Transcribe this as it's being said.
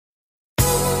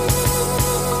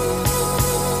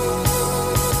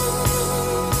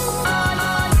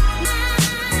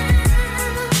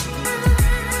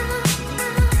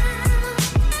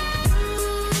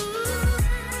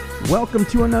Welcome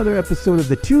to another episode of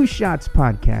the Two Shots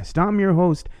Podcast. I'm your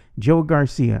host, Joe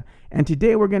Garcia, and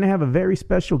today we're going to have a very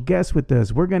special guest with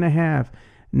us. We're going to have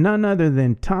none other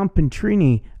than Tom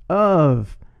Petrini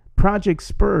of Project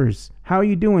Spurs. How are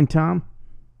you doing, Tom?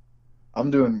 I'm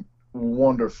doing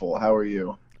wonderful. How are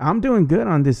you? I'm doing good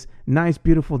on this nice,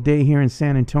 beautiful day here in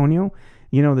San Antonio.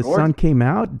 You know, the sun came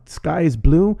out, sky is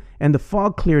blue, and the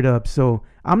fog cleared up, so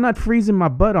I'm not freezing my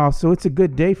butt off, so it's a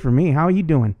good day for me. How are you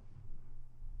doing?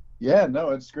 Yeah, no,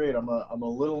 it's great. I'm a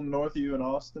little north of you in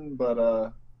Austin,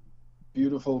 but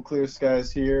beautiful clear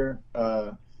skies here.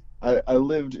 I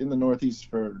lived in the Northeast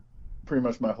for pretty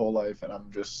much my whole life, and I'm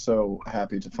just so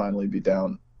happy to finally be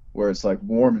down where it's like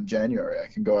warm in January.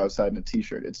 I can go outside in a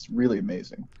t-shirt. It's really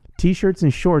amazing. T-shirts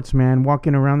and shorts, man,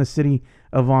 walking around the city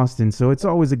of Austin, so it's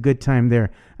always a good time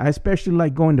there. I especially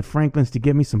like going to Franklin's to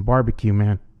get me some barbecue,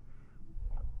 man.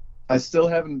 I still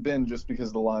haven't been just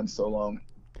because the line's so long.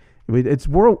 It's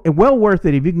well worth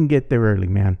it if you can get there early,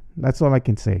 man. That's all I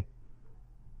can say.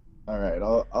 All right,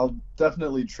 I'll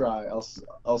definitely try.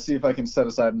 I'll see if I can set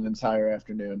aside an entire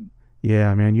afternoon.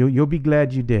 Yeah, man, you'll be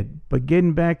glad you did. But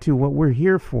getting back to what we're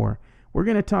here for, we're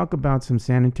going to talk about some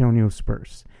San Antonio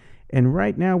Spurs. And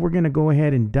right now we're going to go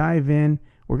ahead and dive in.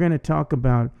 We're going to talk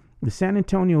about the San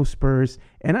Antonio Spurs.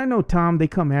 And I know, Tom, they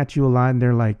come at you a lot and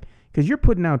they're like, because you're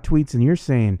putting out tweets and you're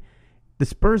saying, the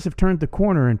Spurs have turned the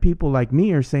corner, and people like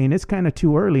me are saying it's kind of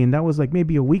too early, and that was like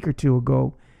maybe a week or two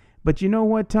ago. But you know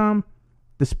what, Tom?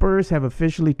 The Spurs have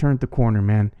officially turned the corner,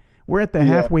 man. We're at the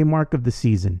halfway mark of the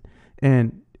season.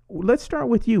 And let's start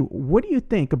with you. What do you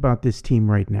think about this team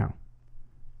right now?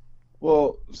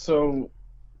 Well, so,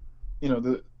 you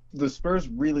know, the Spurs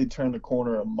really turned the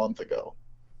corner a month ago,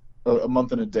 a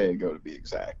month and a day ago to be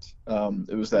exact.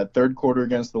 It was that third quarter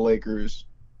against the Lakers,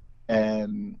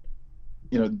 and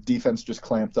you know, defense just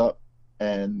clamped up,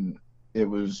 and it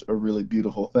was a really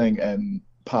beautiful thing. And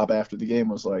Pop after the game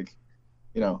was like,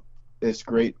 you know, it's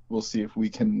great. We'll see if we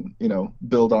can, you know,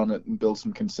 build on it and build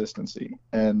some consistency.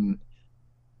 And,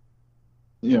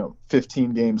 you know,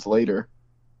 15 games later,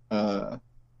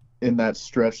 in that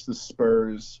stretch, the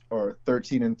Spurs are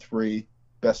 13-3,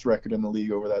 best record in the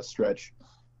league over that stretch.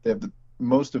 They have the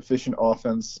most efficient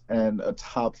offense and a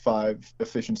top 5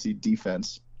 efficiency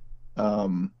defense.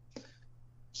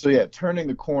 So yeah, turning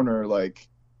the corner, like,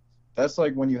 that's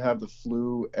like when you have the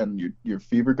flu and your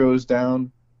fever goes down.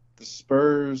 The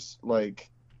Spurs, like,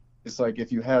 it's like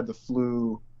if you had the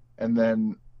flu and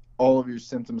then all of your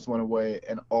symptoms went away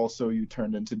and also you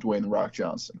turned into Dwayne "The Rock"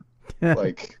 Johnson.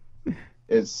 Like,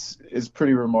 it's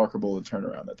pretty remarkable the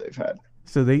turnaround that they've had.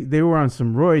 So they were on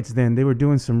some roids then. They were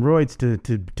doing some roids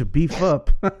to beef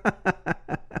up.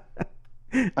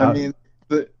 I mean,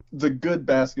 the good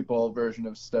basketball version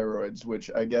of steroids, which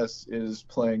I guess is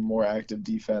playing more active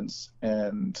defense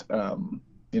and,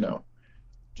 you know,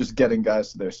 just getting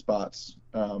guys to their spots.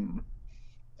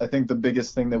 I think the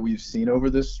biggest thing that we've seen over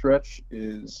this stretch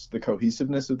is the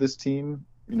cohesiveness of this team,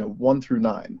 you know, 1 through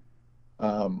 9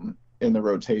 in the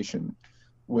rotation,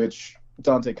 which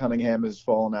Dante Cunningham has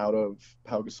fallen out of,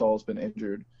 Pau Gasol's been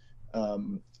injured.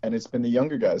 And it's been the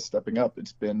younger guys stepping up.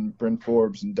 It's been Bryn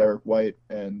Forbes and Derek White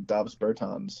and Davis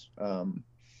Bertans.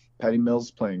 Patty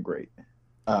Mills playing great.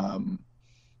 And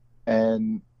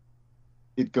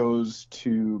it goes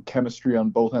to chemistry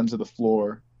on both ends of the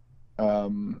floor.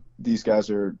 These guys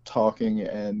are talking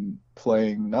and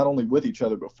playing not only with each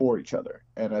other, but for each other.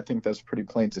 And I think that's pretty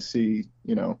plain to see,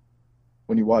 you know,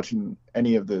 when you're watching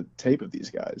any of the tape of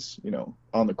these guys, you know,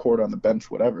 on the court, on the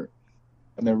bench, whatever.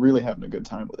 And they're really having a good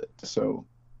time with it. So,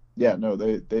 yeah, no,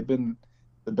 they've been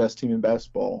the best team in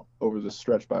basketball over the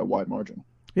stretch by a wide margin.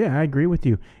 Yeah, I agree with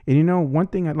you. And, you know, one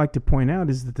thing I'd like to point out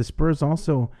is that the Spurs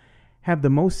also have the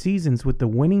most seasons with the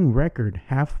winning record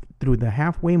through the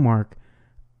halfway mark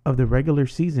of the regular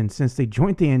season since they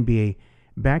joined the NBA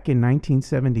back in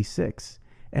 1976.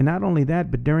 And not only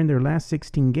that, but during their last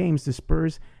 16 games, the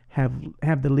Spurs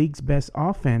have the league's best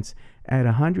offense at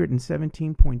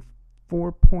 117.4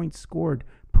 points scored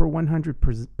per 100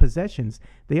 possessions.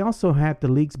 They also had the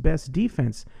league's best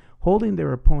defense, holding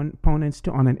their opponents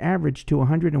on an average to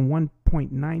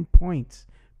 101.9 points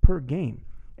per game.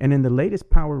 And in the latest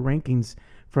power rankings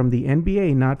from the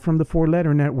NBA, not from the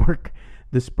four-letter network,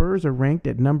 the Spurs are ranked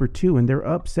at number 2, and they're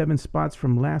up 7 spots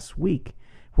from last week,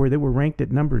 where they were ranked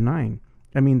at number 9.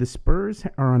 I mean, the Spurs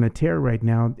are on a tear right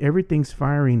now. Everything's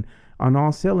firing on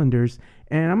all cylinders.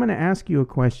 And I'm going to ask you a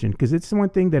question, because it's one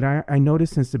thing that I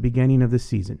noticed since the beginning of the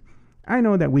season. I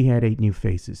know that we had 8 new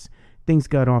faces. Things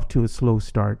got off to a slow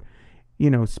start. You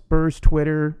know, Spurs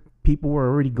Twitter, people were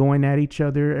already going at each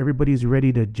other. Everybody's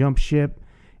ready to jump ship.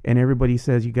 And everybody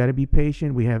says, you got to be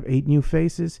patient. We have 8 new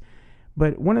faces.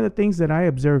 But one of the things that I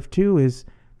observed too is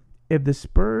if the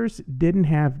Spurs didn't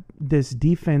have this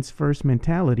defense first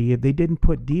mentality, if they didn't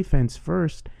put defense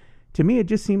first, to me it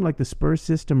just seemed like the Spurs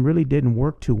system really didn't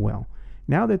work too well.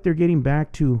 Now that they're getting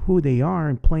back to who they are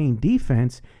and playing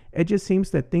defense, it just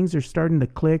seems that things are starting to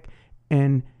click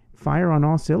and fire on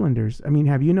all cylinders. I mean,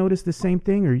 have you noticed the same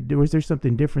thing, or was there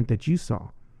something different that you saw?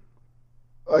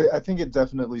 I think it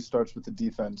definitely starts with the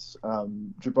defense.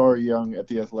 Jabari Young at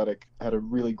The Athletic had a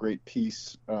really great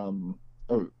piece. Oh,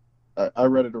 I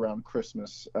read it around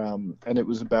Christmas, and it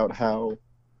was about how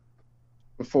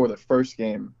before the first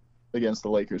game against the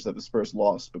Lakers that the Spurs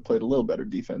lost, but played a little better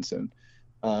defense in.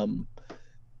 Um,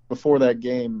 Before that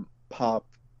game, Pop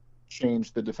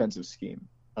changed the defensive scheme.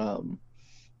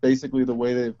 Basically, the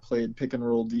way they've played pick and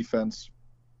roll defense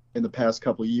in the past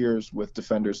couple of years with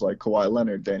defenders like Kawhi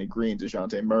Leonard, Danny Green,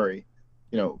 DeJounte Murray,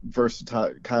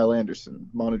 versatile Kyle Anderson,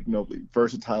 Manu Ginobili,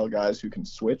 versatile guys who can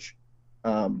switch.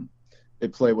 They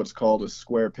play what's called a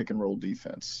square pick and roll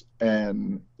defense,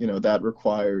 and that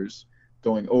requires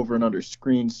going over and under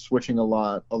screens, switching a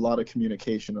lot of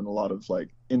communication, and a lot of like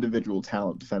individual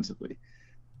talent defensively.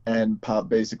 And Pop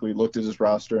basically looked at his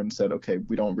roster and said, okay,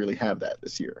 we don't really have that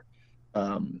this year.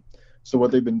 So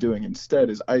what they've been doing instead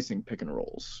is icing pick and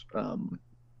rolls.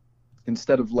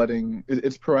 Instead of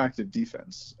it's proactive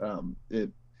defense.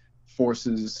 It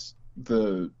forces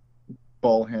the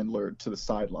ball handler to the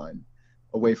sideline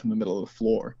away from the middle of the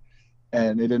floor.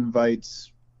 And it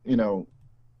invites,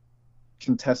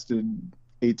 contested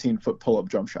 18-foot pull-up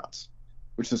jump shots,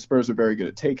 which the Spurs are very good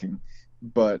at taking,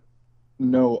 but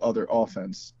no other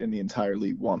offense in the entire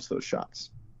league wants those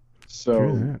shots.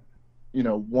 So,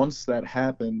 once that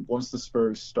happened, once the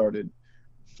Spurs started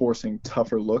forcing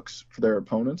tougher looks for their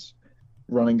opponents,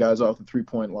 running guys off the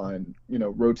three-point line,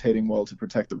 rotating well to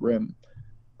protect the rim,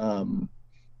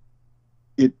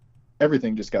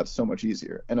 everything just got so much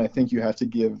easier. And I think you have to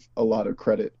give a lot of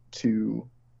credit to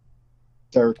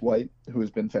Derek White, who has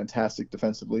been fantastic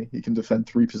defensively. He can defend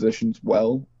three positions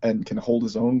well and can hold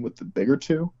his own with the bigger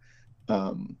two.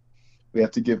 We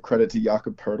have to give credit to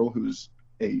Jakob Poeltl, who's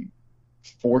a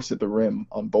force at the rim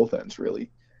on both ends,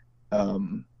 really.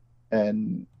 And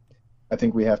I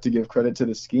think we have to give credit to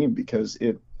the scheme because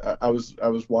I was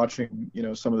watching,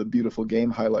 some of the beautiful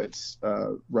game highlights,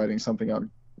 writing something on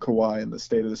Kawhi and the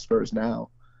state of the Spurs now.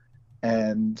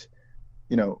 And,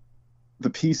 the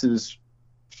pieces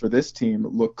for this team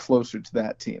look closer to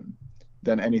that team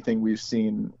than anything we've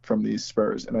seen from these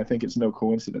Spurs. And I think it's no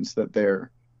coincidence that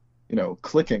they're,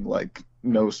 clicking like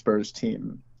no Spurs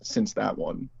team since that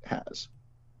one has.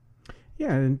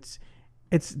 Yeah, and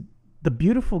it's the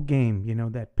beautiful game,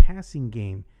 that passing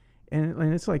game.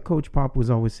 And it's like Coach Pop was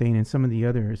always saying, and some of the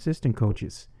other assistant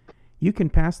coaches, you can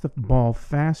pass the ball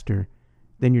faster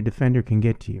than your defender can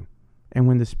get to you. And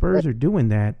when the Spurs are doing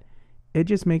that, it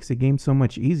just makes the game so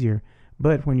much easier.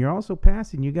 But when you're also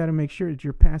passing, you got to make sure that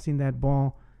you're passing that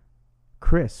ball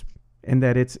crisp and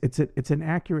that it's an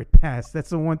accurate pass.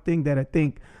 That's the one thing that I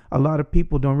think a lot of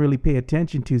people don't really pay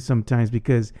attention to sometimes,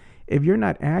 because if you're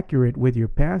not accurate with your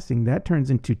passing, that turns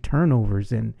into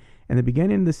turnovers. And in the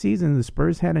beginning of the season, the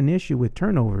Spurs had an issue with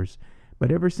turnovers.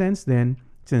 But ever since then,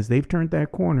 since they've turned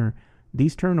that corner,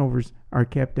 these turnovers are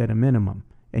kept at a minimum.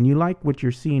 And you like what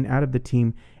you're seeing out of the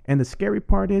team. And the scary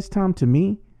part is, Tom, to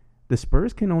me, the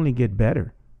Spurs can only get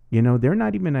better. They're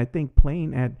not even, I think,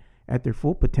 playing at their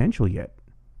full potential yet.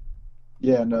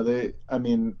 Yeah, no, they've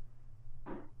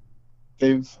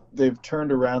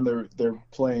turned around. They're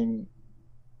playing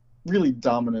really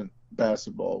dominant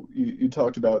basketball. You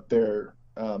talked about their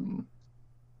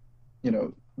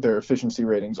their efficiency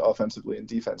ratings offensively and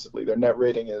defensively. Their net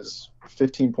rating is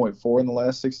 15.4 in the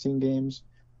last 16 games,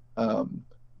 and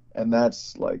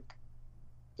that's like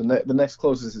the next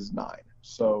closest is 9.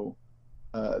 So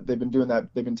they've been doing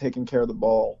that. They've been taking care of the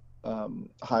ball.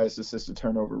 Highest assist to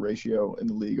turnover ratio in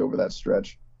the league over that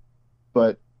stretch.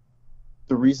 But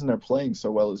the reason they're playing so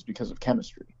well is because of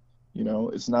chemistry.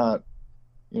 It's not,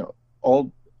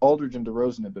 Aldridge and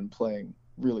DeRozan have been playing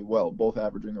really well, both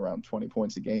averaging around 20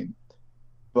 points a game.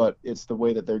 But it's the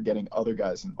way that they're getting other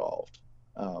guys involved.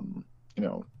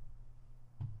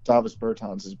 Davis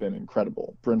Bertans has been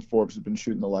incredible. Bryn Forbes has been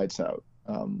shooting the lights out.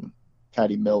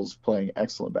 Patty Mills playing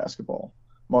excellent basketball.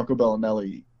 Marco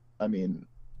Bellinelli,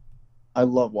 I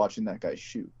love watching that guy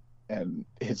shoot, and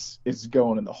it's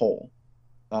going in the hole.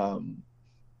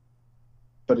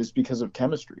 But it's because of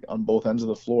chemistry on both ends of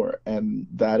the floor, and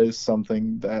that is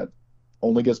something that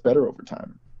only gets better over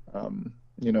time.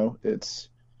 It's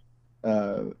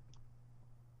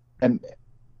and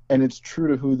it's true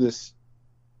to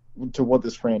what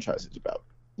this franchise is about.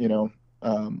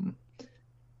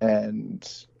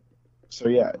 And So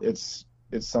yeah, it's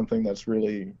something that's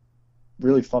really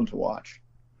fun to watch.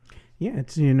 Yeah,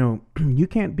 it's you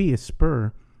can't be a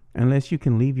Spur unless you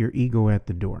can leave your ego at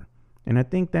the door. And I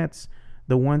think that's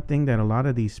the one thing that a lot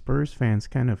of these Spurs fans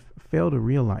kind of fail to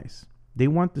realize. They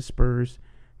want the Spurs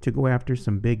to go after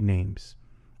some big names.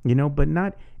 But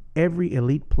not every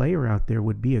elite player out there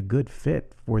would be a good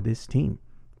fit for this team.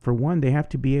 For one, they have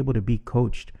to be able to be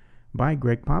coached by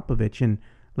Greg Popovich. And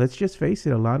let's just face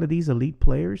it, a lot of these elite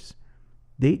players,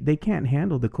 they can't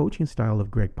handle the coaching style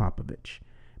of Greg Popovich.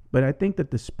 But I think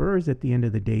that the Spurs at the end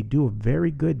of the day do a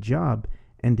very good job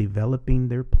in developing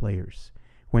their players.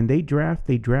 When they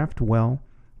draft well.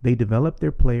 They develop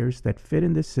their players that fit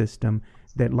in the system,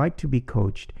 that like to be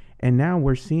coached. And now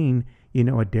we're seeing,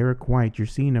 a Derek White, you're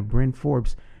seeing a Bryn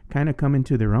Forbes kind of come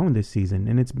into their own this season.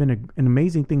 And it's been an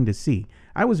amazing thing to see.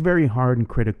 I was very hard and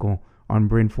critical on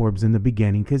Bryn Forbes in the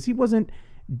beginning because he wasn't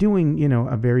doing,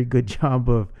 a very good job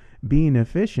of being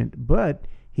efficient. But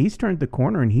he's turned the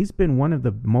corner and he's been one of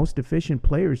the most efficient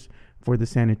players for the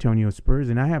San Antonio Spurs.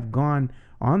 And I have gone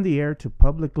on the air to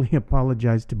publicly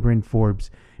apologize to Bryn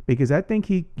Forbes because I think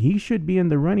he should be in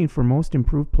the running for most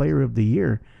improved player of the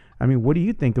year. I mean, what do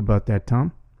you think about that,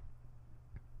 Tom?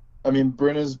 I mean,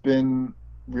 Bryn has been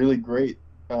really great.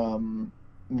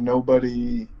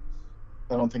 Nobody,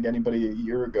 I don't think anybody a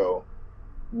year ago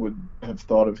would have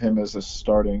thought of him as a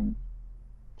starting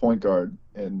point guard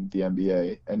in the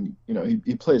NBA. And,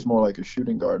 he plays more like a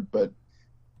shooting guard, but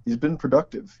he's been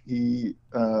productive.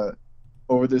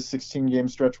 Over this 16-game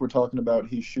stretch we're talking about,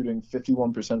 he's shooting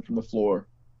 51% from the floor,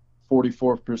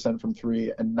 44% from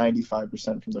three, and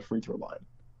 95% from the free throw line.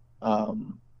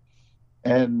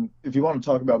 And if you want to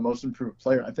talk about most improved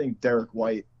player, I think Derek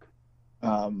White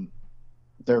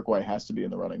has to be in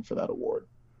the running for that award.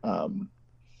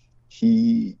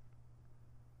 The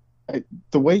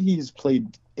way he's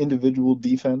played individual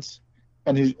defense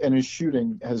and his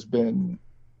shooting has been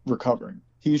recovering.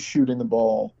 He's shooting the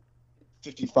ball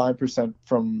 55%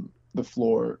 from the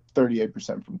floor,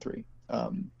 38% from three.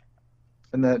 And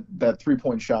that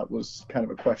three-point shot was kind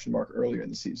of a question mark earlier in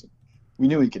the season. We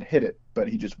knew he could hit it, but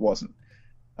he just wasn't.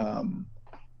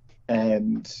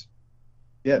 And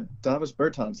yeah, Davis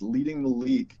Bertans leading the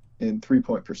league in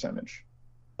three-point percentage.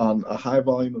 On a high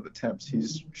volume of attempts,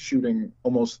 he's shooting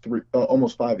almost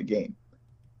five a game,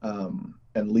 and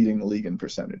leading the league in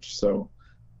percentage. So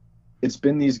it's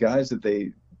been these guys that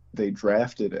they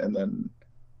drafted and then,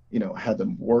 had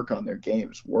them work on their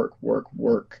games, work,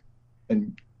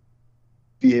 and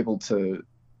be able to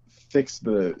fix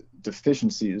the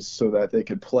deficiencies so that they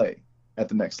could play at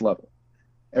the next level.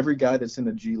 Every guy that's in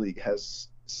the G League has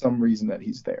some reason that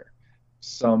he's there,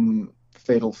 some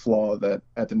fatal flaw that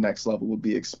at the next level would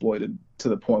be exploited to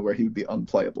the point where he would be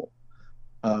unplayable.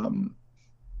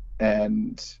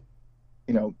 And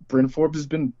Bryn Forbes has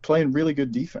been playing really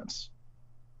good defense.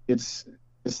 It's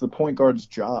the point guard's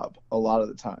job a lot of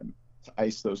the time to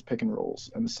ice those pick and rolls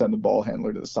and send the ball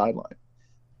handler to the sideline.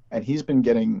 And he's been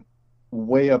getting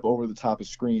way up over the top of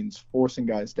screens, forcing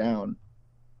guys down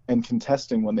and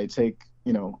contesting when they take,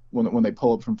 when they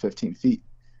pull up from 15 feet.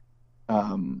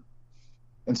 And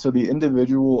so the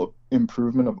individual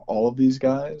improvement of all of these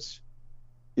guys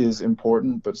is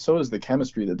important, but so is the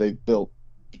chemistry that they've built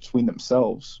between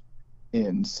themselves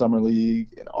in Summer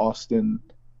League, in Austin,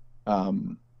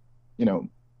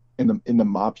 in the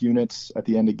mop units at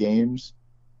the end of games.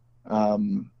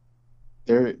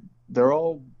 They're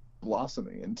all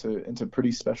blossoming into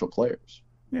pretty special players.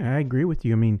 Yeah, I agree with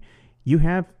you. I mean, you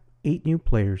have 8 new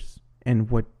players, and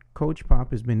what Coach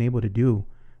Pop has been able to do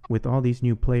with all these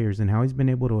new players and how he's been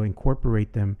able to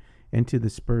incorporate them into the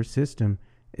Spurs system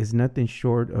is nothing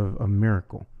short of a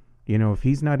miracle. If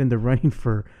he's not in the running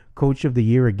for Coach of the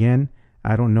Year again,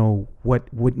 I don't know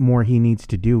what more he needs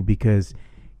to do, because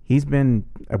he's been,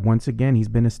 once again, he's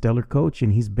been a stellar coach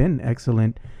and he's been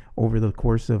excellent over the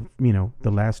course of,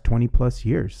 the last 20 plus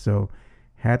years. So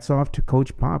hats off to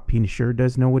Coach Pop. He sure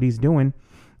does know what he's doing.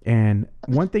 And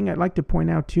one thing I'd like to point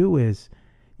out too is,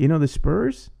 the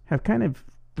Spurs have kind of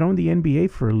thrown the NBA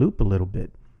for a loop a little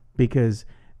bit, because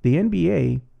the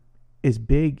NBA is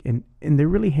big and they're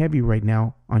really heavy right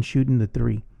now on shooting the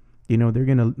three. A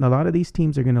lot of these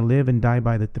teams are going to live and die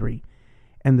by the three.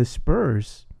 And the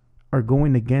Spurs are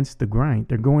going against the grind.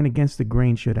 They're going against the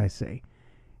grain, should I say.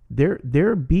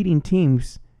 They're beating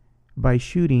teams by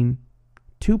shooting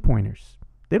 2-pointers.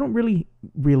 They don't really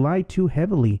rely too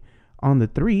heavily on the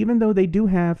three, even though they do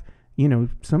have,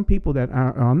 some people that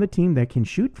are on the team that can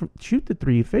shoot the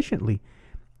three efficiently.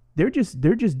 They're just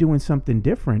doing something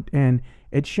different, and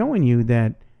it's showing you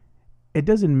that it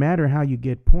doesn't matter how you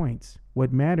get points.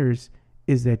 What matters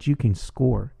is that you can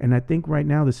score. And I think right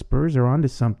now the Spurs are onto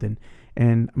something.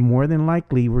 And more than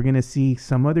likely, we're going to see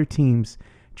some other teams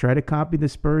try to copy the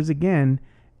Spurs again,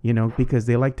 because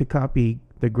they like to copy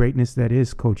the greatness that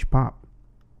is Coach Pop.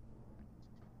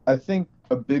 I think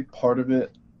a big part of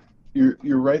it,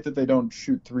 you're right that they don't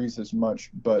shoot threes as much,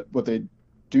 but what they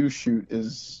do shoot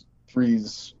is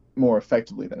threes more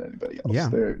effectively than anybody else. Yeah.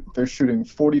 They're shooting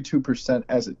 42%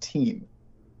 as a team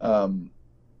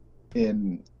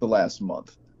in the last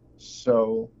month.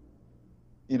 So,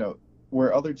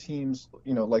 where other teams,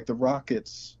 like the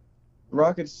Rockets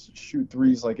shoot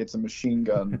threes like it's a machine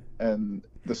gun, and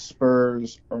the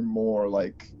Spurs are more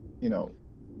like,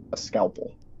 a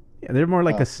scalpel. Yeah, they're more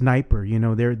like a sniper.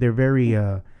 They're very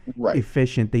Right.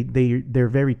 efficient. They're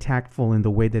very tactful in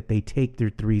the way that they take their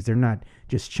threes. They're not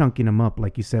just chunking them up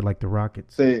like you said, like the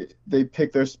Rockets. They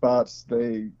pick their spots.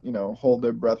 They hold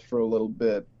their breath for a little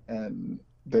bit, and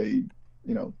they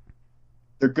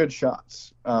they're good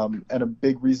shots. And a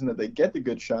big reason that they get the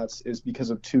good shots is because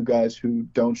of two guys who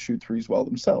don't shoot threes well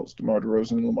themselves, DeMar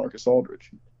DeRozan and LaMarcus Aldridge.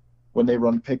 When they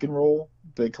run pick and roll,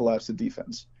 they collapse the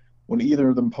defense. When either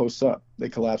of them posts up, they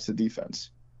collapse the defense.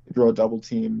 They draw double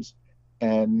teams,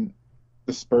 and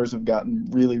the Spurs have gotten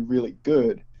really, really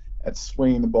good at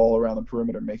swinging the ball around the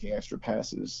perimeter, making extra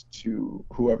passes to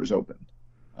whoever's open.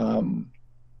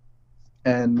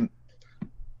 And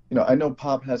I know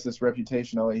Pop has this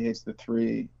reputation, he hates the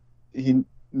three. He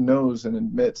knows and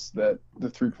admits that the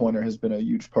three-pointer has been a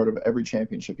huge part of every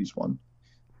championship he's won.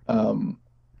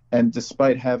 And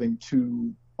despite having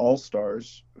two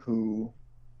all-stars who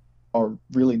are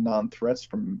really non-threats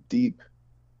from deep,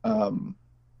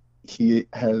 he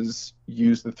has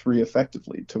used the three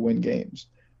effectively to win games.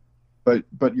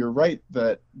 But you're right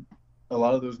that a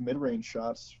lot of those mid-range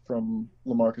shots from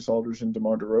LaMarcus Aldridge and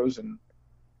DeMar DeRozan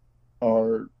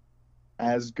are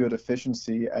as good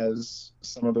efficiency as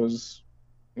some of those,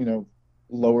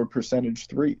 lower percentage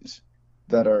threes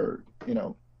that are,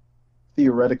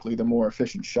 theoretically the more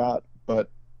efficient shot. But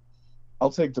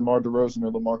I'll take DeMar DeRozan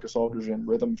or LaMarcus Aldridge in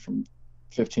rhythm from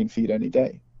 15 feet any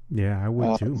day. Yeah, I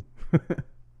would too.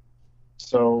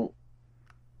 So,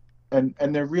 and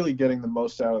they're really getting the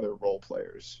most out of their role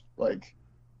players. Like,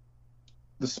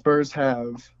 the Spurs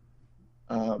have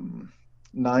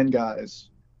 9 guys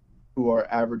who are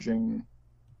averaging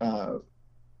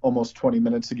almost 20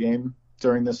 minutes a game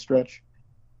during this stretch,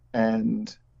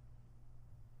 and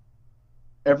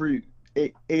every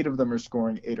eight of them are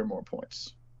scoring 8 or more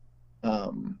points.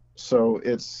 So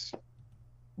it's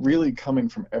really coming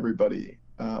from everybody.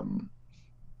 And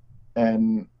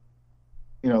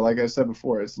like I said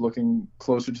before, it's looking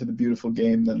closer to the beautiful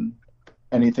game than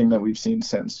anything that we've seen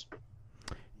since.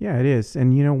 Yeah, it is.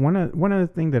 And one other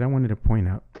thing that I wanted to point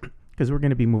out, because we're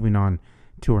going to be moving on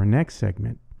to our next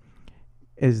segment,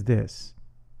 is this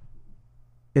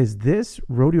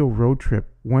rodeo road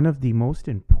trip one of the most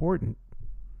important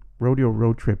rodeo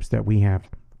road trips that we have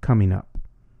coming up?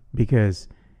 Because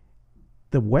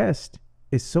the West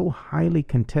is so highly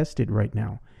contested right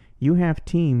now. You have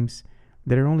teams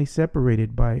that are only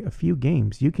separated by a few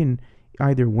games. You can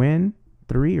either win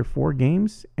 3 or 4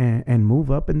 games and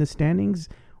move up in the standings,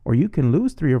 or you can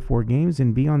lose 3 or 4 games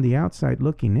and be on the outside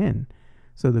looking in.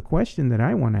 So the question that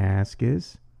I want to ask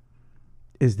is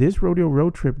this rodeo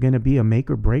road trip going to be a make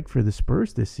or break for the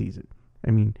Spurs this season?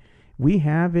 I mean, we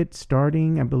have it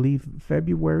starting, I believe,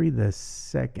 February the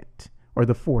 2nd. Or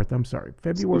the 4th, I'm sorry.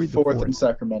 February the 4th. In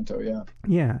Sacramento, yeah.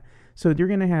 Yeah. So you're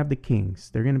going to have the Kings.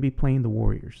 They're going to be playing the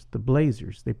Warriors. The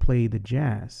Blazers. They play the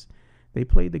Jazz. They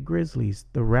play the Grizzlies.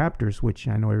 The Raptors, which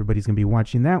I know everybody's going to be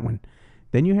watching that one.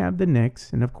 Then you have the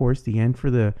Knicks. And, of course, the end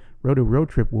for the rodeo road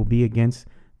trip will be against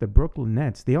the Brooklyn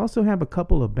Nets. They also have a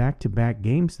couple of back-to-back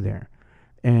games there.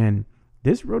 And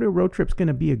this rodeo road trip's going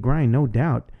to be a grind, no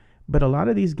doubt. But a lot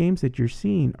of these games that you're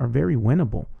seeing are very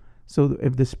winnable. So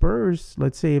if the Spurs,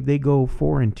 let's say if they go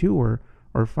 4-2 or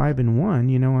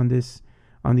 5-1,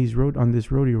 on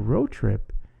this rodeo road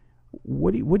trip,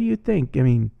 what do you think? I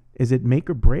mean, is it make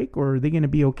or break, or are they going to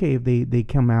be okay if they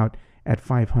come out at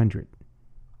 500?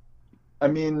 I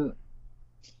mean,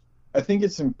 I think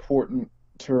it's important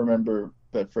to remember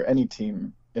that for any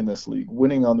team in this league,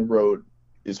 winning on the road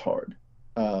is hard.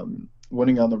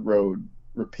 Winning on the road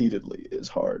repeatedly is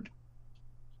hard.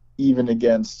 Even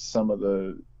against some of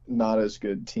the not as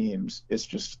good teams, it's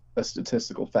just a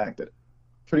statistical fact that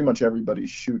pretty much everybody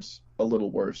shoots a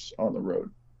little worse on the road.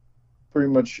 Pretty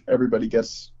much everybody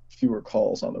gets fewer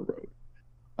calls on the road.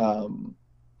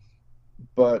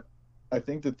 But I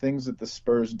think the things that the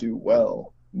Spurs do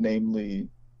well, namely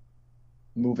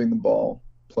moving the ball,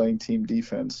 playing team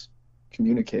defense,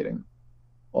 communicating,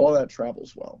 all that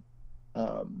travels well.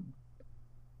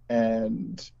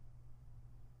 And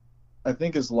I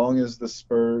think as long as the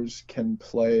Spurs can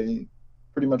play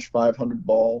pretty much 500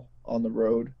 ball on the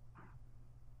road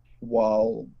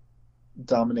while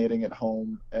dominating at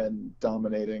home and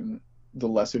dominating the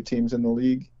lesser teams in the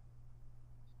league,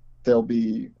 they'll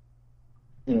be,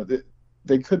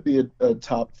 they could be a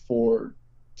top four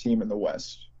team in the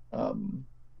West,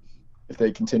 if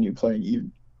they continue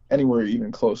playing anywhere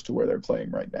even close to where they're playing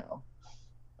right now.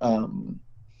 Um,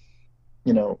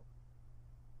 you know,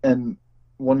 and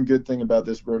one good thing about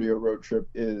this rodeo road trip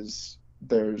is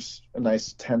there's a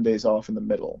nice 10 days off in the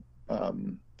middle,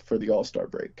 for the All-Star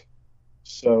break.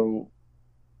 So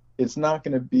it's not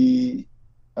going to be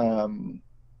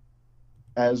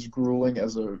as grueling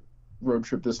as a road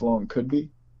trip this long could be,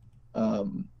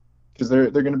 because they're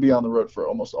going to be on the road for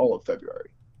almost all of February.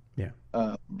 Yeah.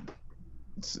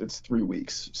 It's 3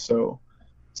 weeks, so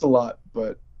it's a lot,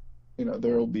 but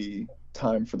there will be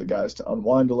time for the guys to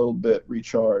unwind a little bit,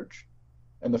 recharge,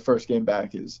 and the first game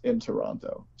back is in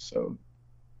Toronto. So,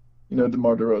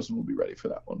 DeMar DeRozan will be ready for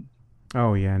that one.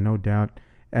 Oh yeah, no doubt.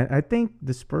 I think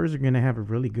the Spurs are going to have a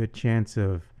really good chance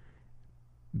of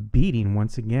beating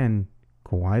once again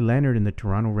Kawhi Leonard and the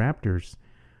Toronto Raptors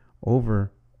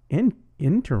over in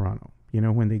Toronto.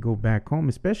 When they go back home,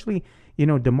 especially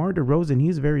DeMar DeRozan,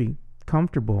 he's very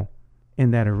comfortable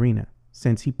in that arena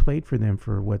since he played for them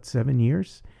for 7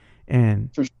 years.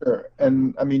 And for sure.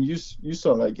 And I mean, you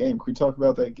saw that game. Can we talk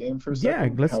about that game for a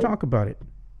second? Yeah, let's talk about it.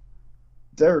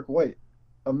 Derek White,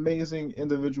 amazing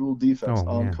individual defense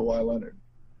on yeah. Kawhi Leonard.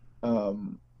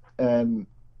 And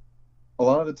a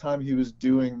lot of the time he was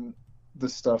doing the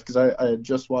stuff, because I had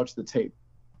just watched the tape,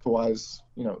 Kawhi's,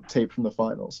 tape from the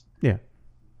finals. Yeah.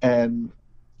 And,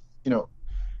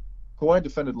 Kawhi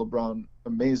defended LeBron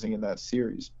amazing in that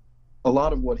series. A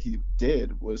lot of what he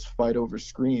did was fight over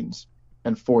screens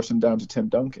and force him down to Tim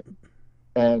Duncan.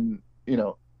 And,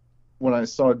 when I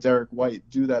saw Derek White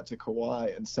do that to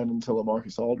Kawhi and send him to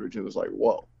LaMarcus Aldridge, it was like,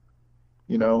 whoa.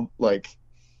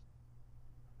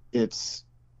 It's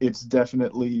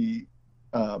definitely,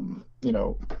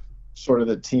 sort of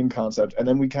the team concept. And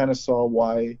then we kind of saw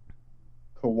why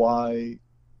Kawhi,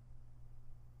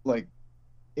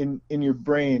 in your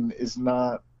brain, is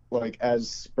not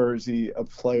as Spursy a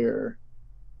player.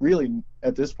 Really,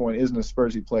 at this point, isn't a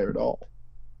Spursy player at all,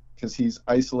 because he's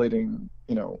isolating,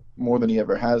 more than he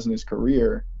ever has in his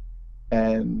career,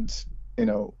 and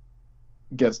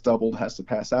gets doubled, has to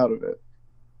pass out of it,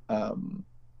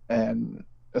 and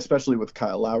especially with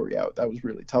Kyle Lowry out, that was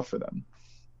really tough for them.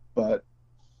 But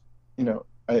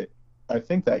I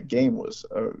think that game was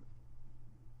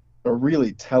a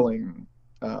really telling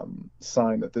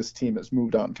sign that this team has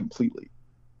moved on completely,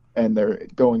 and they're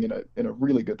going in a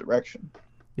really good direction.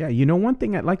 Yeah, one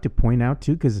thing I'd like to point out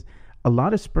too, because a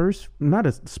lot of Spurs, not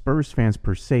as Spurs fans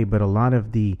per se, but a lot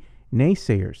of the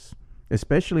naysayers,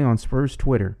 especially on Spurs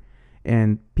Twitter,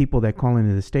 and people that call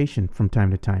into the station from time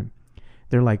to time,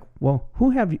 they're like, "Well, who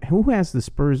has the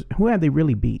Spurs? Who have they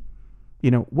really beat?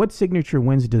 What signature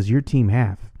wins does your team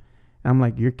have?" I'm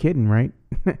like, "You're kidding, right?"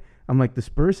 I'm like, the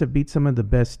Spurs have beat some of the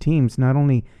best teams, not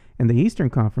only in the Eastern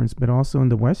Conference, but also in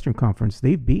the Western Conference.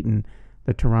 They've beaten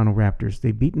the Toronto Raptors.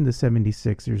 They've beaten the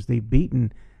 76ers. They've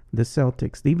beaten the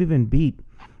Celtics. They've even beat,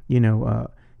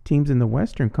 teams in the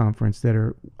Western Conference that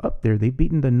are up there. They've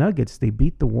beaten the Nuggets. They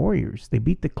beat the Warriors. They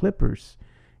beat the Clippers.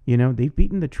 They've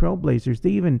beaten the Trailblazers. They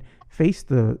even faced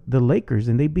the Lakers,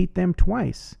 and they beat them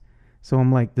twice. So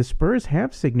I'm like, the Spurs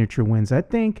have signature wins. I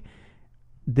think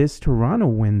this Toronto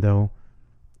win, though,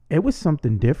 it was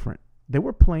something different. They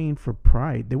were playing for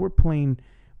pride. They were playing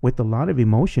with a lot of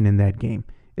emotion in that game.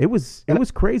 It was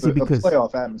crazy because a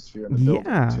playoff atmosphere in the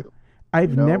building too.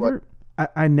 I've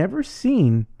never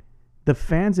seen the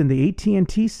fans in the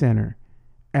AT&T Center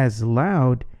as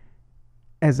loud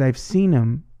as I've seen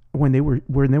them when they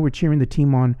were cheering the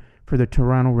team on for the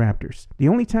Toronto Raptors. The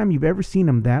only time you've ever seen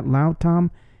them that loud,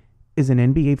 Tom, is an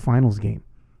NBA Finals game.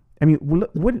 I mean,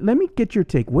 let me get your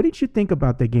take. What did you think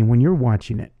about that game when you're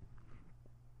watching it?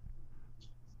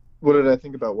 What did I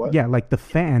think about what? Yeah, like the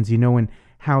fans, and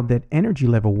how that energy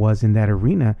level was in that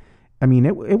arena. I mean,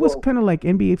 it was kind of like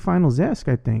NBA Finals-esque,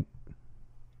 I think.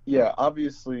 Yeah,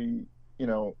 obviously,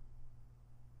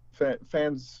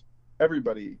 fans,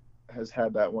 everybody has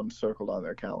had that one circled on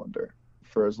their calendar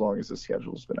for as long as the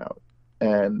schedule's been out.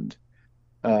 And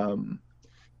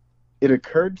it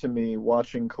occurred to me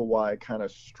watching Kawhi kind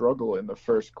of struggle in the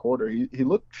first quarter. He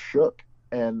looked shook,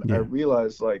 and I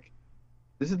realized,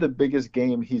 this is the biggest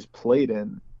game he's played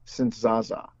in since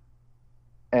Zaza.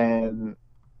 And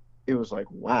it was like,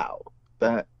 wow,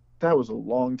 that was a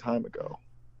long time ago.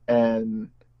 And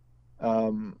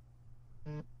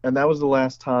And that was the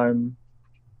last time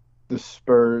the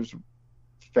Spurs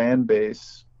fan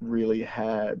base really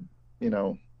had, you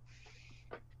know,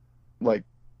 like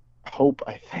hope,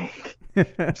 I think.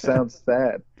 Sounds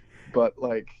sad, but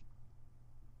like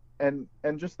and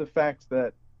just the fact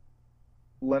that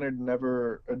Leonard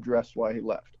never addressed why he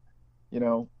left.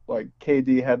 Like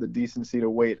KD had the decency to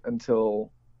wait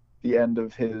until the end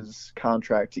of his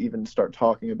contract to even start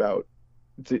talking about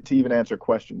to even answer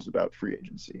questions about free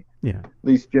agency. Yeah. At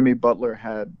least Jimmy Butler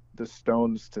had the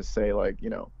stones to say like,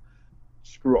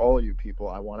 screw all of you people,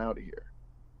 I want out of here.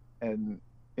 And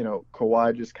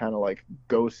Kawhi just kind of like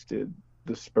ghosted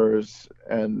the Spurs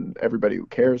and everybody who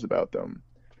cares about them.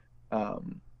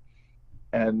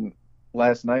 And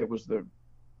last night was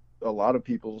a lot of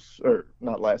people's, or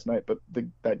not last night, but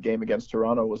that game against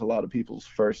Toronto was a lot of people's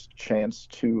first chance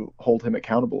to hold him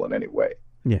accountable in any way.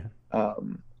 Yeah.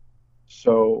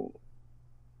 So,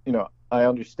 I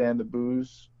understand the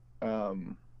boos.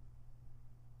 Do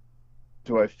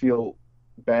I feel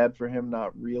bad for him?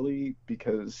 Not really,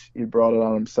 because he brought it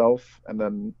on himself and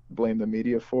then blamed the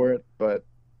media for it. But,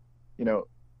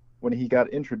 when he got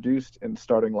introduced in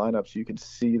starting lineups, you could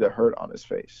see the hurt on his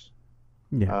face.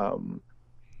 Yeah.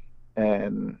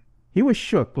 And he was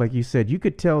shook, like you said. You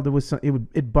could tell there was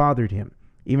it bothered him,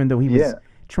 even though he was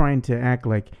trying to act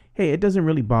like, hey, it doesn't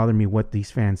really bother me what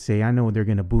these fans say. I know they're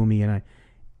gonna boo me, and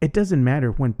it doesn't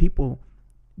matter when people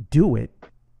do it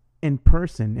in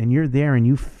person and you're there and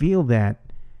you feel that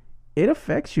it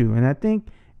affects you. And I think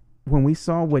when we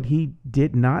saw what he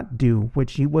did not do,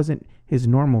 which he wasn't his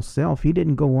normal self, he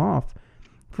didn't go off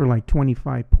for like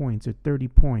 25 points or 30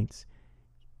 points.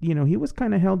 He was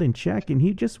kind of held in check, and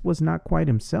he just was not quite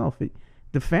himself.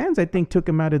 The fans, I think, took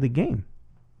him out of the game.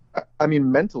 I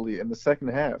mean, mentally in the second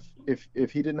half,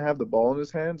 if he didn't have the ball in his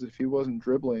hands, if he wasn't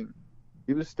dribbling,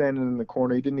 he was standing in the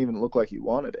corner. He didn't even look like he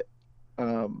wanted it.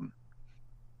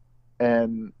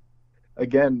 And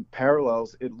again,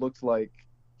 parallels, he looked like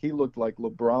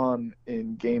LeBron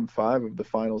in Game 5 of the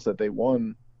finals that they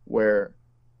won, where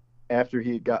after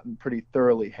he had gotten pretty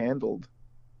thoroughly handled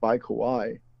by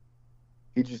Kawhi,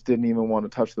 he just didn't even want to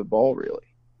touch the ball, really.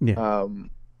 Yeah.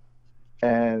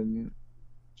 And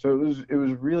so it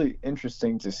was really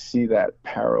interesting to see that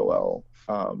parallel.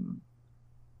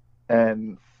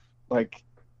 And like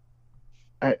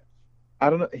I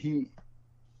don't know,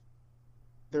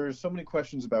 there are so many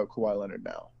questions about Kawhi Leonard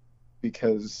now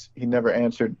because he never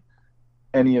answered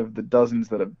any of the dozens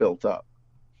that have built up.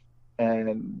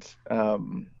 And I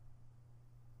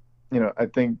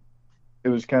think it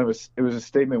was a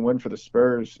statement win for the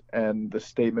Spurs, and the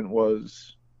statement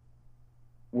was,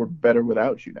 we're better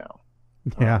without you now.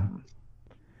 Yeah.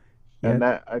 And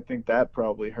I think that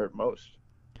probably hurt most.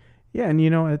 Yeah,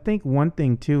 and I think one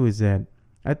thing too is that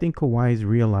I think Kawhi is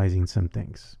realizing some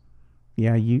things.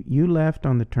 Yeah, you left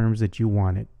on the terms that you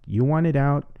wanted. You wanted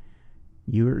out.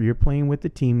 You're playing with the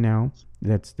team now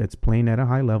that's playing at a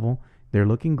high level. They're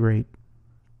looking great,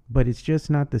 but it's just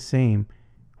not the same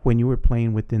when you were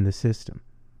playing within the system.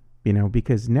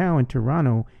 Because now in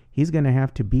Toronto, he's going to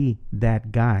have to be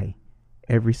that guy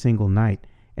every single night.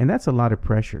 And that's a lot of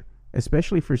pressure,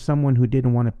 especially for someone who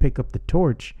didn't want to pick up the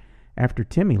torch after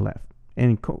Timmy left.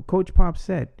 And Coach Pop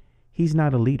said he's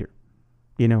not a leader.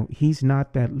 He's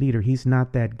not that leader. He's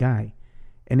not that guy.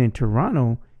 And in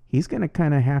Toronto, he's going to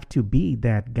kind of have to be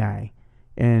that guy.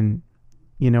 And,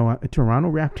 Toronto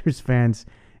Raptors fans,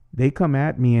 they come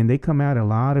at me, and they come at a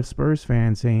lot of Spurs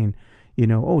fans saying,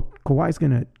 oh, Kawhi's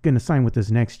gonna sign with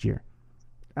us next year.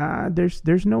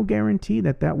 There's no guarantee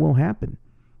that will happen.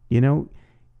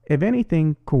 If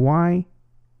anything, Kawhi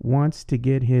wants to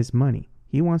get his money.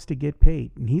 He wants to get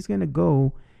paid, and he's gonna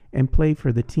go and play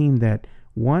for the team that,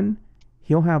 one,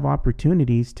 he'll have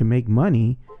opportunities to make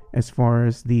money as far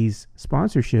as these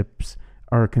sponsorships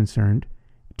are concerned.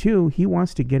 Two, he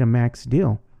wants to get a max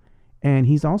deal, and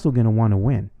he's also gonna want to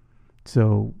win.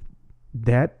 So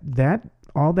that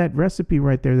all that recipe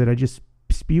right there that I just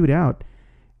spewed out,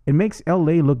 it makes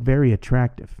LA look very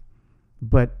attractive.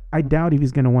 But I doubt if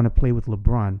he's going to want to play with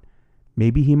LeBron.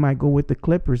 Maybe he might go with the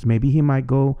Clippers. Maybe he might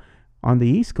go on the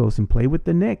East Coast and play with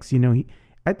the Knicks.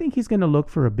 I think he's going to look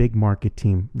for a big market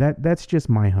team. That's just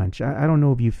my hunch. I don't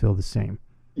know if you feel the same.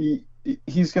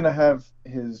 He's going to have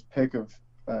his pick of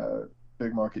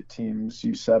big market teams.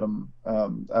 You said them.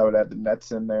 I would add the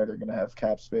Nets in there. They're going to have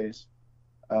cap space.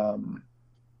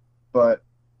 But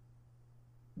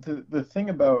the thing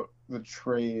about the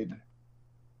trade,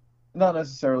 not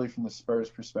necessarily from the Spurs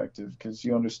perspective, because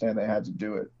you understand they had to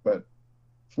do it, but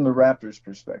from the Raptors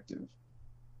perspective,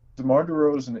 DeMar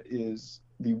DeRozan is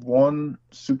the one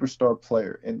superstar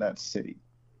player in that city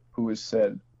who has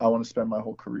said, I want to spend my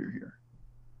whole career here.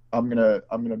 I'm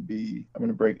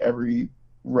gonna break every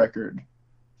record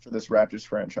for this Raptors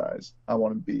franchise. I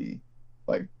want to be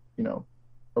like,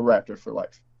 a Raptor for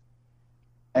life.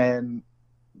 And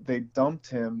they dumped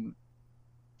him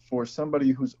for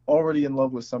somebody who's already in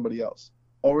love with somebody else,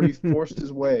 already forced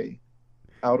his way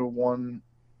out of one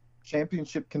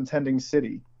championship contending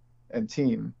city and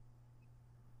team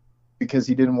because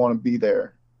he didn't want to be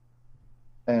there.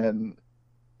 And,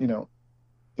 the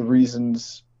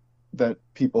reasons that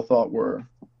people thought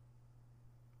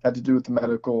had to do with the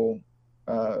medical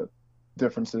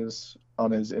differences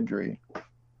on his injury,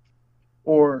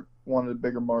 or wanted a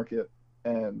bigger market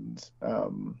and,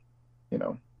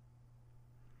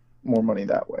 more money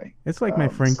that way. It's like my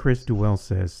friend Chris Duell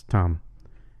says, Tom.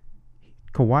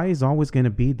 Kawhi is always going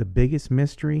to be the biggest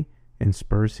mystery in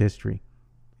Spurs history.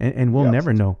 And we'll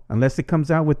never know unless it comes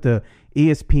out with the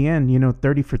ESPN,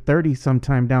 30 for 30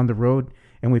 sometime down the road,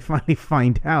 and we finally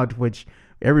find out, which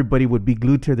everybody would be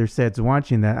glued to their sets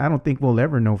watching that. I don't think we'll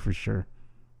ever know for sure.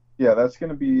 Yeah, that's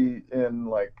going to be in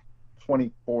like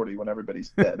 2040 when everybody's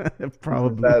dead.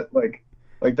 Probably.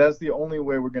 That's the only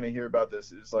way we're going to hear about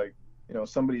this is like,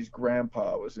 somebody's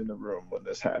grandpa was in the room when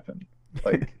this happened.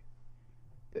 Like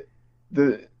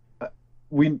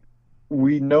we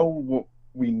know what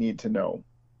we need to know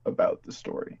about the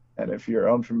story, and if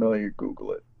you're unfamiliar,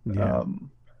 Google it. Yeah.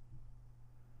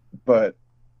 But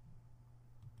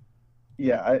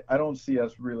yeah, I don't see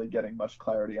us really getting much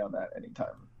clarity on that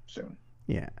anytime soon.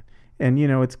 Yeah, and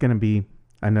it's going to be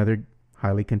another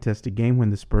highly contested game when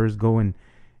the Spurs go and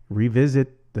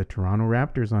revisit the Toronto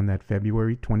Raptors on that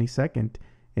February 22nd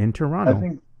in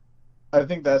Toronto. I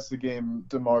think that's the game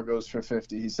DeMar goes for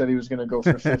 50. He said he was going to go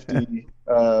for 50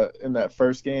 in that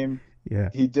first game. Yeah.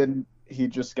 He didn't. He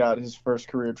just got his first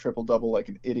career triple-double like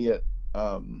an idiot.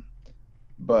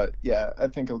 But, yeah, I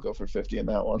think he'll go for 50 in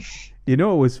that one. It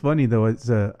was funny, though. It's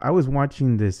I was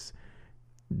watching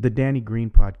the Danny Green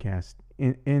podcast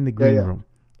in the green room.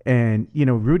 And,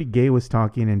 Rudy Gay was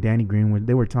talking and Danny Green,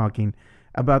 they were talking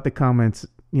about the comments,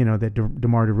 that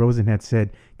DeMar DeRozan had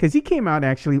said. Because he came out,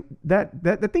 actually, that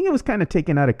the thing was kind of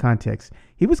taken out of context.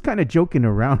 He was kind of joking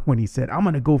around when he said, I'm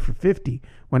going to go for 50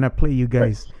 when I play you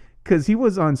guys. Because he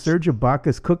was on Serge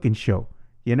Ibaka's cooking show.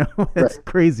 That's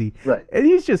crazy. Right. And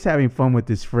he's just having fun with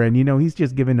his friend. He's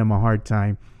just giving him a hard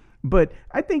time. But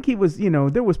I think he was,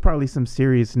 there was probably some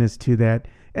seriousness to that.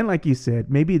 And like you said,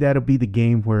 maybe that'll be the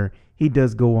game where he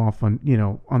does go off on,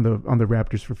 on the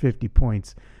Raptors for 50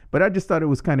 points. But I just thought it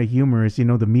was kind of humorous.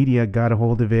 The media got a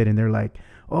hold of it and they're like,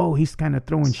 oh, he's kind of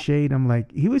throwing shade. I'm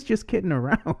like, he was just kidding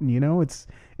around,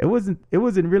 it wasn't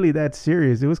really that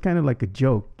serious. It was kind of like a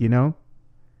joke,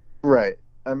 Right.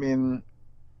 I mean,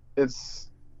 it's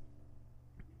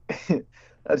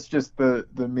that's just the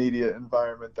media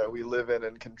environment that we live in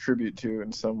and contribute to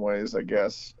in some ways, I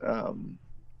guess.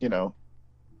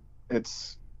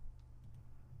 It's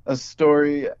a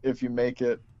story. If you make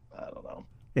it, I don't know.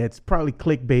 It's probably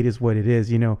clickbait is what it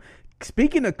is.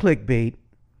 Speaking of clickbait,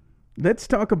 let's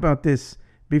talk about this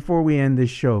before we end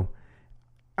this show.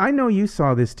 I know you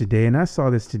saw this today, and I saw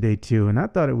this today too, and I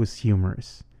thought it was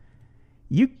humorous.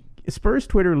 Spurs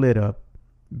Twitter lit up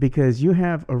because you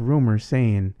have a rumor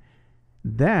saying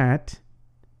that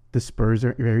the Spurs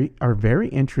are very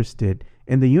interested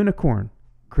in the unicorn,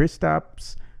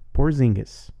 Kristaps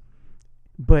Porzingis.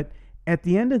 But at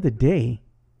the end of the day,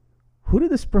 who do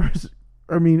the Spurs?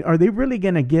 I mean, are they really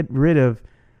going to get rid of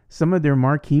some of their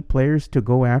marquee players to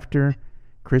go after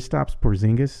Kristaps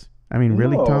Porzingis? I mean,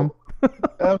 really, No, Tom?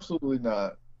 absolutely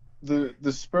not.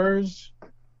 The Spurs,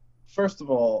 first of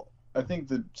all, I think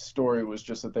the story was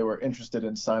just that they were interested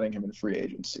in signing him in free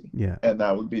agency. Yeah. And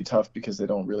that would be tough because they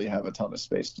don't really have a ton of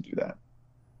space to do that.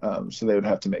 So they would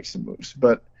have to make some moves.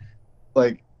 But,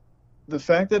 like, the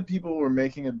fact that people were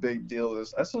making a big deal of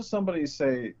this, I saw somebody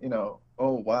say, oh,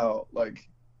 wow, like,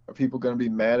 are people going to be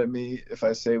mad at me if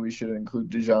I say we should include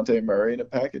DeJounte Murray in a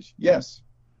package? Yes.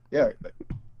 Yeah.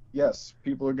 Yes,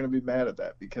 people are going to be mad at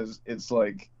that because it's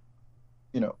like,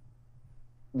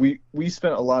 we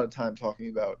spent a lot of time talking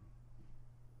about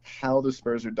how the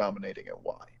Spurs are dominating and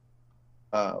why.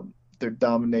 They're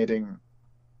dominating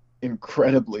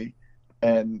incredibly,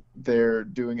 and they're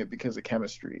doing it because of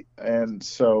chemistry. And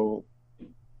so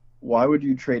why would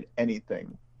you trade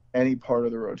anything, any part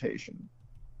of the rotation,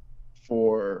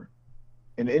 for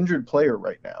an injured player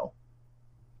right now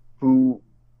who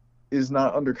is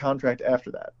not under contract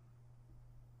after that?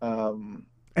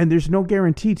 And there's no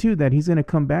guarantee, too, that he's going to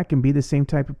come back and be the same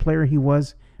type of player he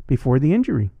was before the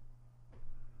injury.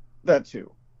 That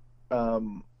too.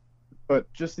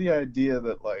 But just the idea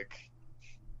that, like,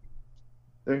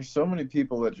 there's so many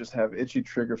people that just have itchy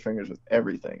trigger fingers with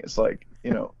everything. It's like,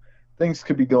 things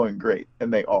could be going great,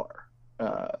 and they are.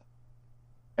 Uh,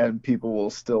 and people will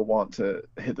still want to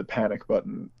hit the panic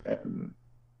button. And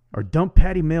Or dump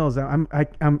Patty Mills. I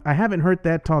haven't heard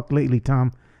that talk lately,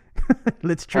 Tom.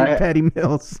 Let's trade I Patty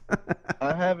Mills.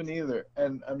 I haven't either.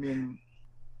 And I mean,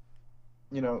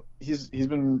 he's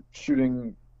been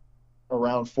shooting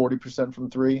around 40% from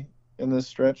three in this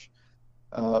stretch.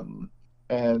 Um,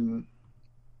 and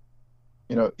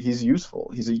he's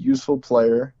useful. He's a useful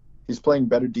player. He's playing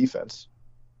better defense.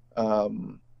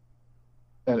 Um,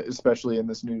 and especially in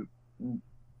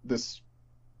this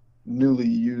newly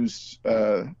used,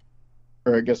 or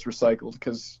I guess recycled,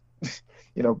 because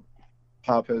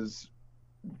Pop has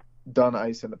done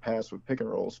ice in the past with pick and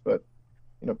rolls, but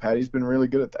Patty's been really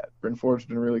good at that. Bryn Forbes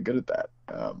been really good at that.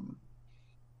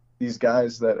 These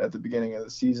guys that at the beginning of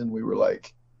the season we were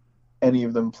like, any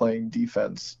of them playing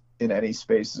defense in any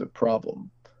space is a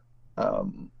problem.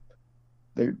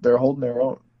 They're holding their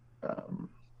own.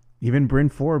 Even Bryn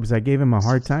Forbes, I gave him a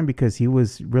hard time because he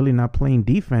was really not playing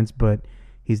defense, but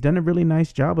he's done a really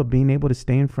nice job of being able to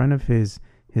stay in front of his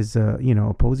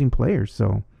opposing players.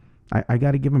 So I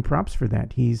got to give him props for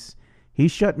that. He's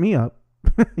shut me up,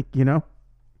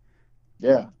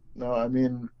 Yeah. No, I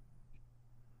mean,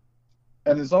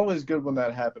 and it's always good when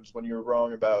that happens, when you're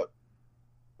wrong about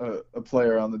a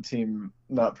player on the team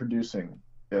not producing.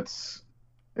 It's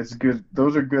good.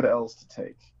 Those are good L's to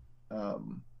take.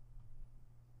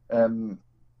 And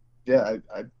yeah,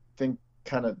 I think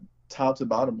kind of top to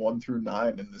bottom, 1 through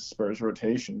 9 in the Spurs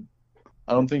rotation,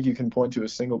 I don't think you can point to a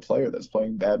single player that's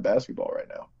playing bad basketball right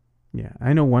now. Yeah,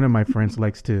 I know one of my friends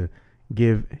likes to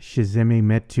give Shizeme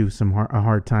Metu a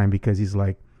hard time because he's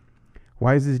like,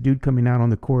 why is this dude coming out on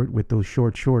the court with those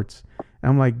short shorts? And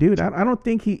I'm like, dude, I don't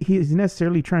think he's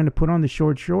necessarily trying to put on the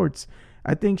short shorts.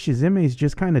 I think Shizeme is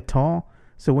just kind of tall,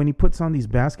 so when he puts on these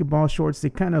basketball shorts, they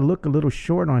kind of look a little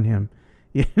short on him.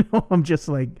 I'm just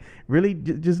like, really,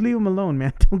 just leave him alone,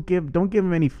 man. Don't give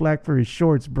him any flack for his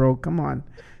shorts, bro. Come on.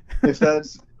 If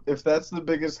that's the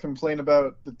biggest complaint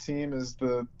about the team is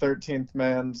the 13th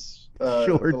man's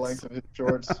the length of his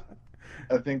shorts,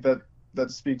 I think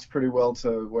that speaks pretty well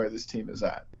to where this team is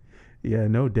at. Yeah,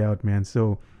 no doubt, man.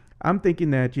 So I'm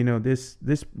thinking that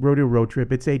this rodeo road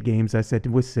trip, it's 8 games. I said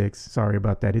it was 6. Sorry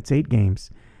about that. It's 8 games.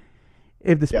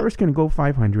 If the Spurs can go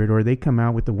 500 or they come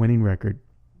out with a winning record,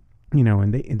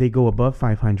 and they go above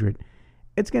 500,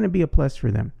 it's going to be a plus for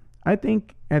them. I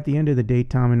think at the end of the day,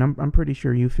 Tom, and I'm pretty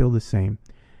sure you feel the same.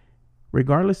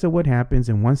 Regardless of what happens,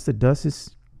 and once the dust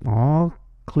is all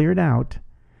cleared out,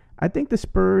 I think the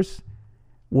Spurs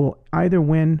will either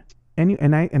win,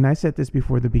 and I said this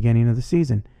before the beginning of the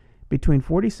season, between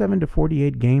 47 to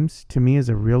 48 games to me is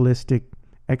a realistic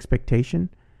expectation.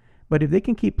 But if they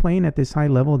can keep playing at this high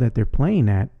level that they're playing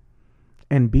at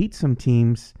and beat some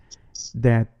teams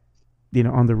that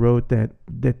on the road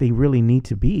that they really need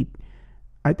to beat,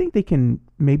 I think they can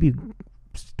maybe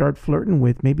start flirting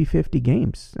with maybe 50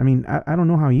 games. I mean, I don't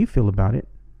know how you feel about it.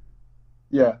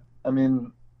 Yeah, I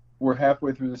mean, we're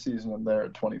halfway through the season and they're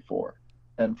at 24.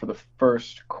 And for the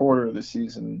first quarter of the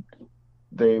season,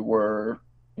 they were,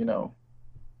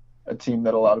 a team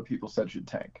that a lot of people said should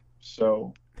tank.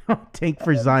 So tank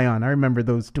for Zion. I remember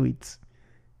those tweets.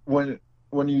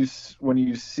 When you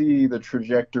see the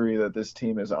trajectory that this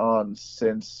team is on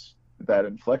since that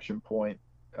inflection point,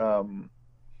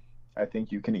 I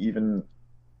think you can even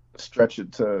stretch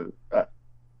it to.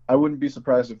 I wouldn't be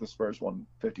surprised if the Spurs won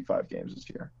 55 games this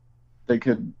year. They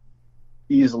could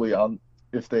easily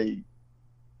if they,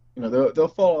 they'll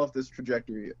fall off this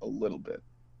trajectory a little bit.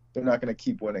 They're not going to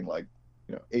keep winning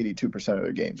 82% of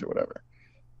their games or whatever,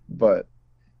 but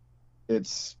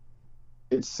it's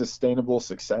sustainable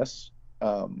success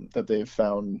that they've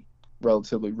found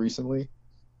relatively recently.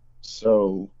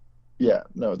 So, yeah,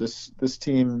 no, this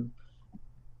team,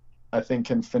 I think,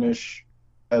 can finish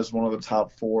as one of the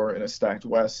top 4 in a stacked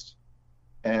West.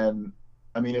 And,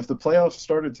 I mean, if the playoffs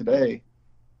started today,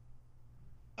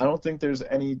 I don't think there's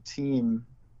any team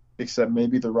except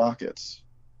maybe the Rockets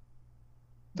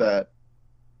that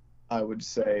I would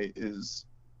say is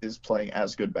playing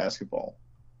as good basketball.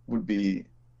 Would be,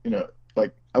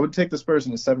 I would take the Spurs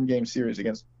in a 7-game series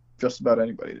against just about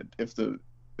anybody if the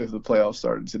playoffs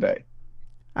started today.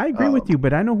 I agree with you,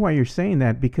 but I know why you're saying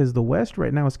that, because the West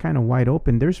right now is kind of wide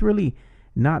open. There's really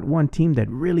not one team that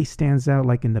really stands out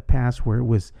like in the past where it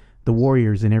was the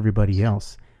Warriors and everybody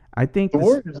else. I think the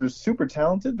Warriors are super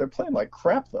talented. They're playing like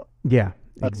crap, though. Yeah,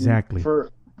 exactly. I mean,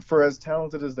 for as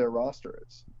talented as their roster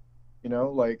is,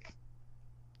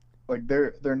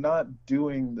 they're not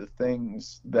doing the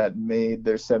things that made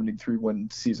their 73-win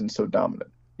season so dominant,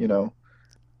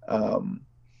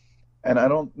 And I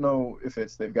don't know if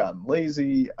it's they've gotten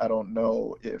lazy. I don't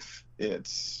know if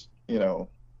it's,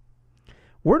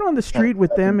 Word on the kind street of with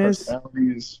lacking them is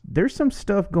personalities. there's some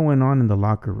stuff going on in the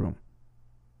locker room,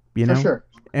 you For know? sure.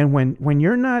 And when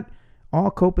you're not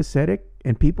all copacetic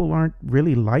and people aren't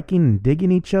really liking and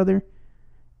digging each other,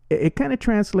 it kind of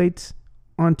translates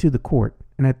onto the court.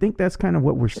 And I think that's kind of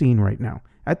what we're seeing right now.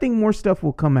 I think more stuff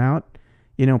will come out,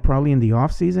 probably in the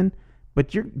off season,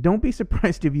 but don't be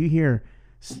surprised if you hear,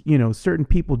 certain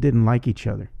people didn't like each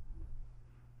other.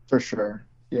 For sure.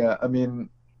 Yeah, I mean,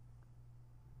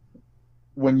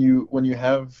 when you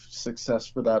have success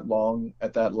for that long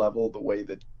at that level, the way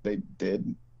that they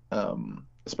did,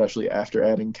 especially after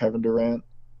adding Kevin Durant,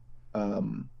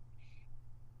 um,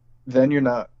 then you're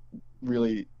not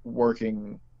really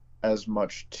working as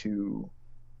much to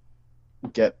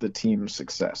get the team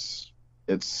success.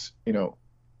 It's,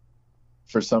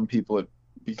 for some people, it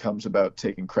becomes about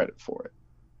taking credit for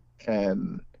it.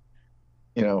 And,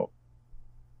 you know,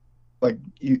 like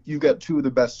you got two of the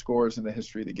best scorers in the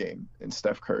history of the game in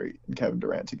Steph Curry and Kevin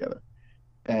Durant together.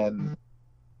 And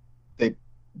they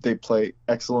they play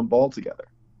excellent ball together.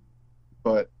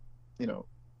 But,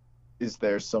 is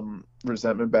there some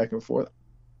resentment back and forth?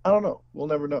 I don't know. We'll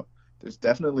never know. There's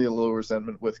definitely a little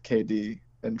resentment with KD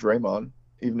and Draymond,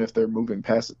 even if they're moving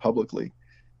past it publicly.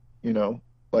 You know,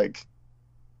 like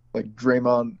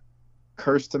Draymond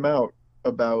cursed him out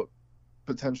about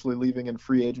potentially leaving in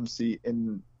free agency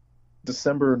in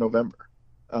December or November.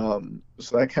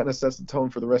 So that kind of sets the tone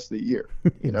for the rest of the year,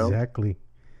 Exactly.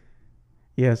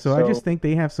 Yeah, so I So, just think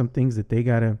they have some things that they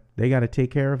gotta take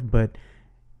care of, but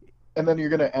and then you're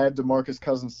going to add DeMarcus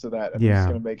Cousins to that, and he's yeah,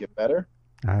 going to make it better.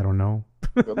 I don't know.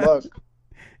 Good luck.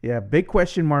 Yeah, big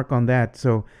question mark on that.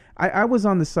 So I was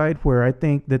on the side where I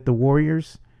think that the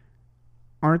Warriors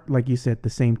aren't, like you said, the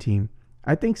same team.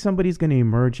 I think somebody's going to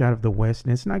emerge out of the West,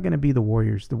 and it's not going to be the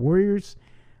Warriors. The Warriors,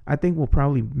 I think, will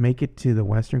probably make it to the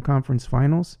Western Conference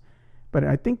Finals, but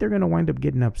I think they're going to wind up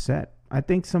getting upset. I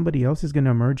think somebody else is going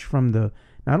to emerge from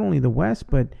not only the West,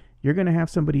 but you're going to have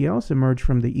somebody else emerge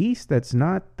from the East that's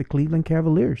not the Cleveland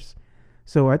Cavaliers.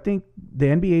 So I think the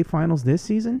NBA Finals this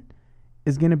season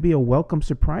is going to be a welcome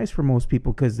surprise for most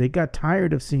people because they got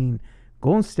tired of seeing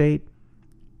Golden State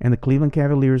and the Cleveland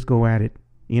Cavaliers go at it,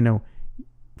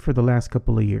 for the last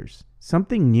couple of years.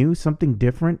 Something new, something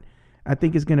different, I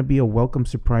think is going to be a welcome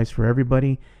surprise for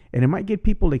everybody. And it might get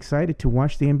people excited to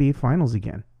watch the NBA Finals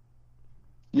again.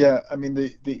 Yeah, I mean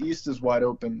the East is wide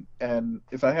open, and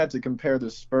if I had to compare the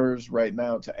Spurs right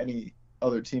now to any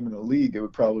other team in the league, it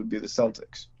would probably be the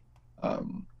Celtics.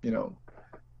 You know,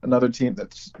 another team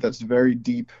that's very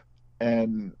deep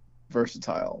and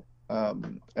versatile,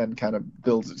 and kind of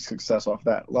builds its success off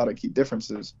that. A lot of key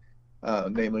differences,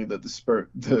 namely that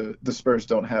the Spurs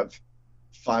don't have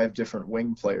five different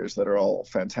wing players that are all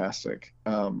fantastic.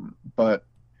 But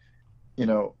you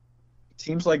know,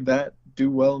 teams like that do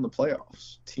well in the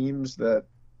playoffs. Teams that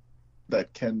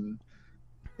can,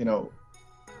 you know,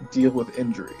 deal with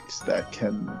injuries, that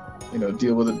can,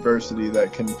 deal with adversity,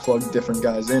 that can plug different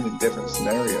guys in different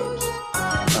scenarios.